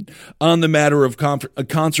intervention on the matter of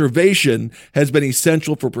conservation has been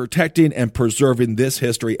essential for protecting and preserving this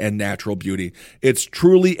history and natural beauty. It's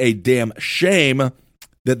truly a damn shame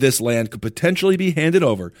that this land could potentially be handed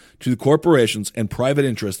over to the corporations and private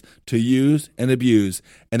interests to use and abuse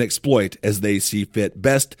and exploit as they see fit.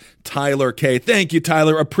 Best, Tyler K. Thank you,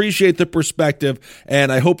 Tyler. Appreciate the perspective,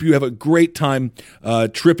 and I hope you have a great time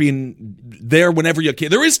tripping there whenever you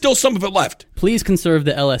can. There is still some of it left. Please conserve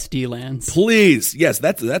the LSD lands. Please. Yes,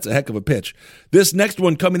 that's a heck of a pitch. This next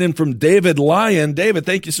one coming in from David Lyon. David,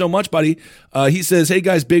 thank you so much, buddy. He says, hey,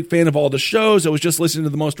 guys, big fan of all the shows. I was just listening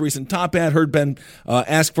to the most recent Top Hat, heard Ben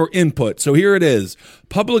ask for input. So here it is.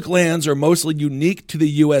 Public lands are mostly unique to the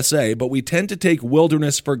USA, but we tend to take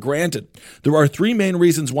wilderness for granted. There are three main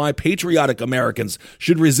reasons why patriotic Americans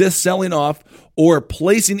should resist selling off or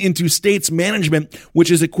placing into states management,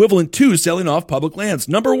 which is equivalent to selling off public lands.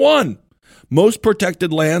 Number one, most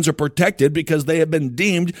protected lands are protected because they have been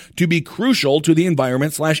deemed to be crucial to the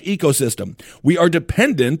environment / ecosystem. We are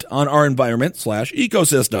dependent on our environment /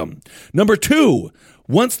 ecosystem. Number two,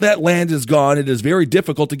 once that land is gone, it is very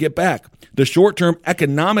difficult to get back. The short-term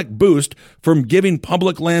economic boost from giving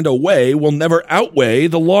public land away will never outweigh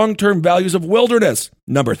the long-term values of wilderness.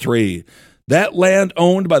 Number three, that land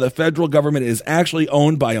owned by the federal government is actually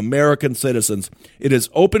owned by American citizens. It is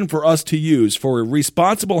open for us to use for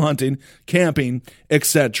responsible hunting, camping,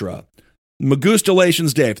 etc.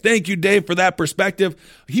 Magustalations, Dave. Thank you, Dave, for that perspective.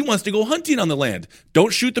 He wants to go hunting on the land.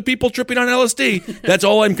 Don't shoot the people tripping on LSD. That's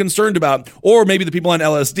all I'm concerned about. Or maybe the people on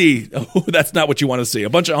LSD. Oh, that's not what you want to see. A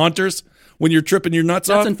bunch of hunters when you're tripping your nuts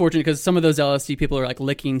off. That's unfortunate because some of those LSD people are like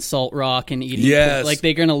licking salt rock and eating. Yes. Like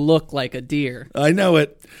they're going to look like a deer. I know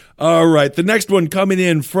it. All right. The next one coming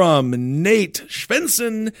in from Nate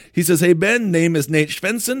Svensson. He says, hey, Ben, name is Nate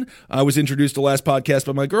Svensson. I was introduced to last podcast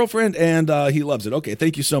by my girlfriend, and he loves it. Okay.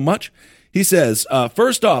 Thank you so much. He says,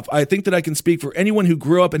 first off, I think that I can speak for anyone who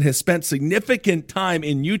grew up and has spent significant time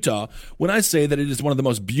in Utah when I say that it is one of the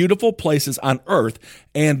most beautiful places on earth,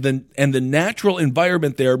 and the natural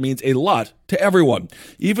environment there means a lot to everyone,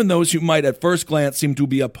 even those who might at first glance seem to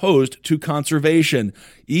be opposed to conservation,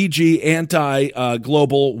 e.g.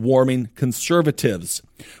 anti-global warming conservatives.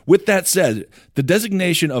 With that said, the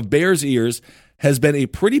designation of Bears Ears has been a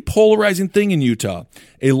pretty polarizing thing in Utah.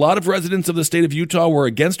 A lot of residents of the state of Utah were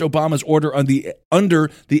against Obama's order under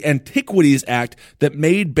the Antiquities Act that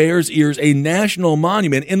made Bears Ears a national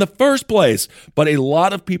monument in the first place. But a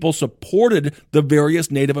lot of people supported the various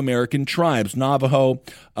Native American tribes, Navajo,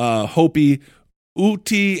 Hopi,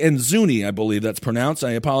 Uti, and Zuni, I believe that's pronounced.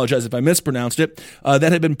 I apologize if I mispronounced it,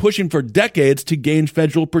 that had been pushing for decades to gain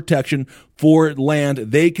federal protection for land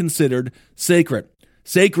they considered sacred.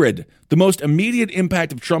 The most immediate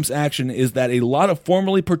impact of Trump's action is that a lot of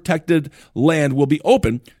formerly protected land will be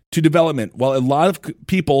open to development. While a lot of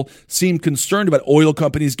people seem concerned about oil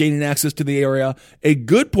companies gaining access to the area, a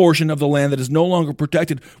good portion of the land that is no longer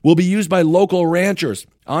protected will be used by local ranchers.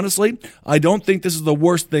 Honestly, I don't think this is the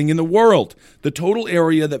worst thing in the world. The total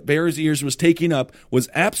area that Bears Ears was taking up was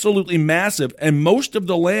absolutely massive, and most of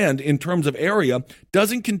the land in terms of area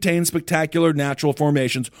doesn't contain spectacular natural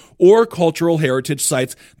formations or cultural heritage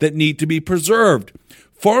sites that need to be preserved.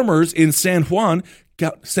 Farmers in San Juan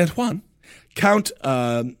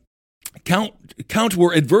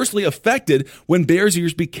were adversely affected when Bears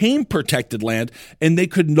Ears became protected land, and they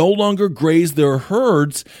could no longer graze their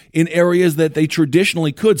herds in areas that they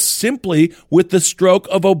traditionally could simply with the stroke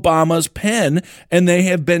of Obama's pen, and they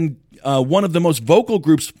have been one of the most vocal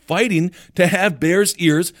groups fighting to have Bears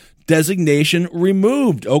Ears designation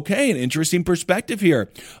removed. Okay, an interesting perspective here.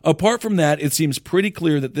 Apart from that, it seems pretty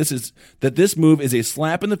clear that this move is a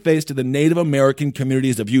slap in the face to the Native American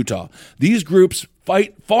communities of Utah. These groups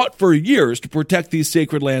fought for years to protect these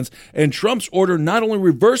sacred lands, and Trump's order not only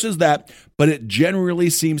reverses that, but it generally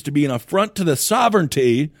seems to be an affront to the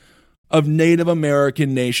sovereignty of Native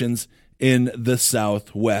American nations in the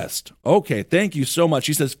Southwest. Okay, thank you so much.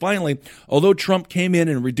 He says, finally, although Trump came in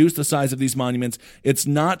and reduced the size of these monuments, it's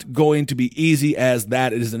not going to be easy as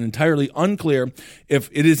that. It is entirely unclear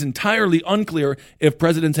if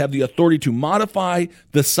presidents have the authority to modify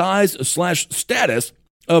the size/status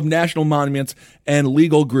of national monuments, and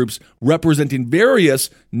legal groups representing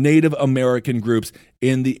various Native American groups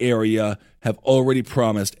in the area have already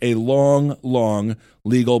promised a long, long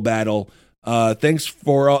legal battle. Thanks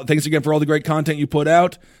again for all the great content you put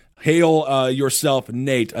out. Hail yourself,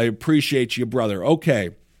 Nate. I appreciate you, brother.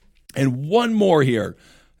 Okay, and one more here.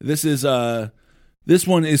 This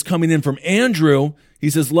one is coming in from Andrew.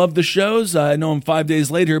 He says, love the shows. I know I'm 5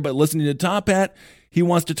 days later, but listening to Top Hat, he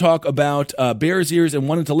wants to talk about Bears Ears and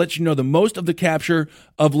wanted to let you know the most of the capture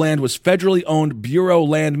of land was federally owned Bureau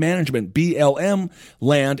Land Management, BLM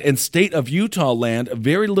land, and state of Utah land.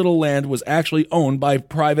 Very little land was actually owned by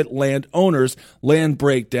private land owners. Land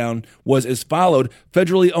breakdown was as followed.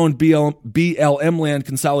 Federally owned BLM land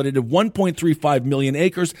consolidated 1.35 million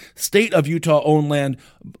acres. State of Utah owned land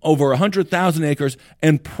over 100,000 acres,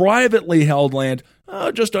 and privately held land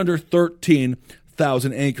just under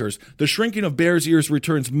 13,000 acres. The shrinking of Bears Ears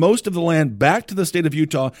returns most of the land back to the state of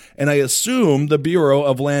Utah, and I assume the Bureau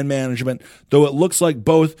of Land Management, though it looks like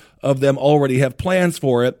both of them already have plans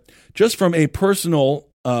for it. Just from a personal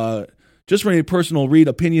read,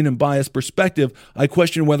 opinion, and bias perspective, I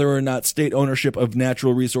question whether or not state ownership of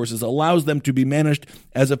natural resources allows them to be managed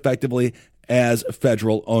as effectively as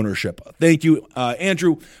federal ownership. Thank you,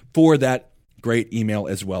 Andrew, for that great email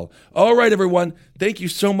as well. All right, everyone. Thank you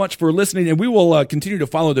so much for listening, and we will continue to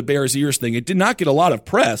follow the Bears Ears thing. It did not get a lot of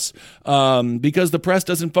press because the press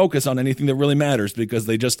doesn't focus on anything that really matters, because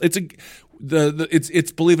they just it's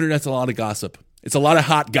believe it or not, it's a lot of gossip. It's a lot of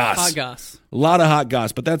hot goss. A lot of hot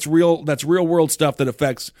goss, but that's real world stuff that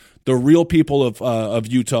affects the real people of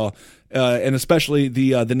Utah, and especially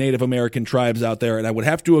the Native American tribes out there. And I would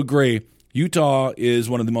have to agree, Utah is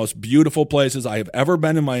one of the most beautiful places I have ever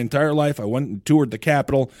been in my entire life. I went and toured the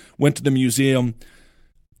Capitol, went to the museum,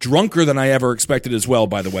 drunker than I ever expected as well,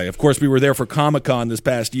 by the way. Of course, we were there for Comic-Con this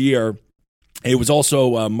past year. It was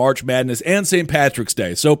also March Madness and St. Patrick's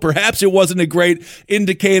Day, so perhaps it wasn't a great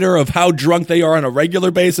indicator of how drunk they are on a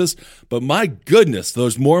regular basis, but my goodness,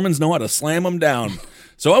 those Mormons know how to slam them down.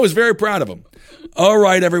 So I was very proud of them. All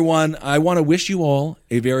right, everyone. I want to wish you all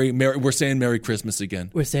a very Merry... We're saying Merry Christmas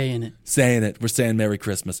again. We're saying it. We're saying Merry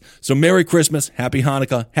Christmas. So Merry Christmas, Happy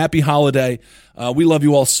Hanukkah, Happy Holiday. We love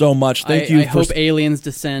you all so much. Thank you. I hope aliens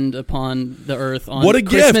descend upon the earth on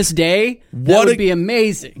Christmas Day. That would be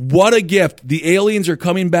amazing. What a gift. The aliens are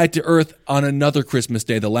coming back to Earth on another Christmas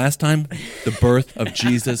Day. The last time, the birth of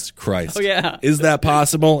Jesus Christ. Oh, yeah. Is that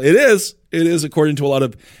possible? It is. It is, according to a lot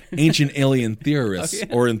of ancient alien theorists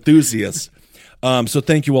or enthusiasts. So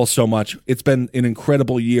thank you all so much. It's been an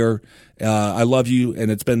incredible year. I love you, and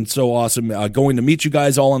it's been so awesome going to meet you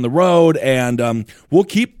guys all on the road, and we'll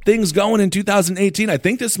keep things going in 2018. I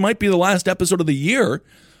think this might be the last episode of the year.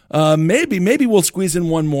 Maybe we'll squeeze in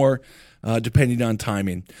one more, depending on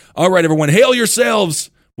timing. All right, everyone, hail yourselves.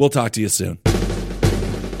 We'll talk to you soon.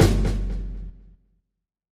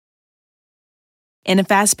 In a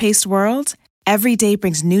fast-paced world, every day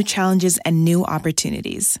brings new challenges and new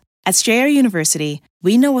opportunities. At Strayer University,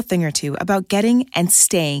 we know a thing or two about getting and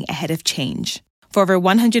staying ahead of change. For over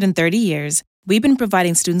 130 years, we've been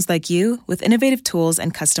providing students like you with innovative tools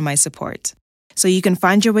and customized support, so you can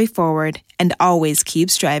find your way forward and always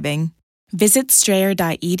keep striving. Visit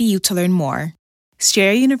strayer.edu to learn more.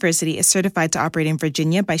 Strayer University is certified to operate in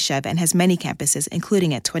Virginia by Chev and has many campuses,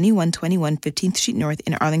 including at 2121 15th Street North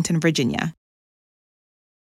in Arlington, Virginia.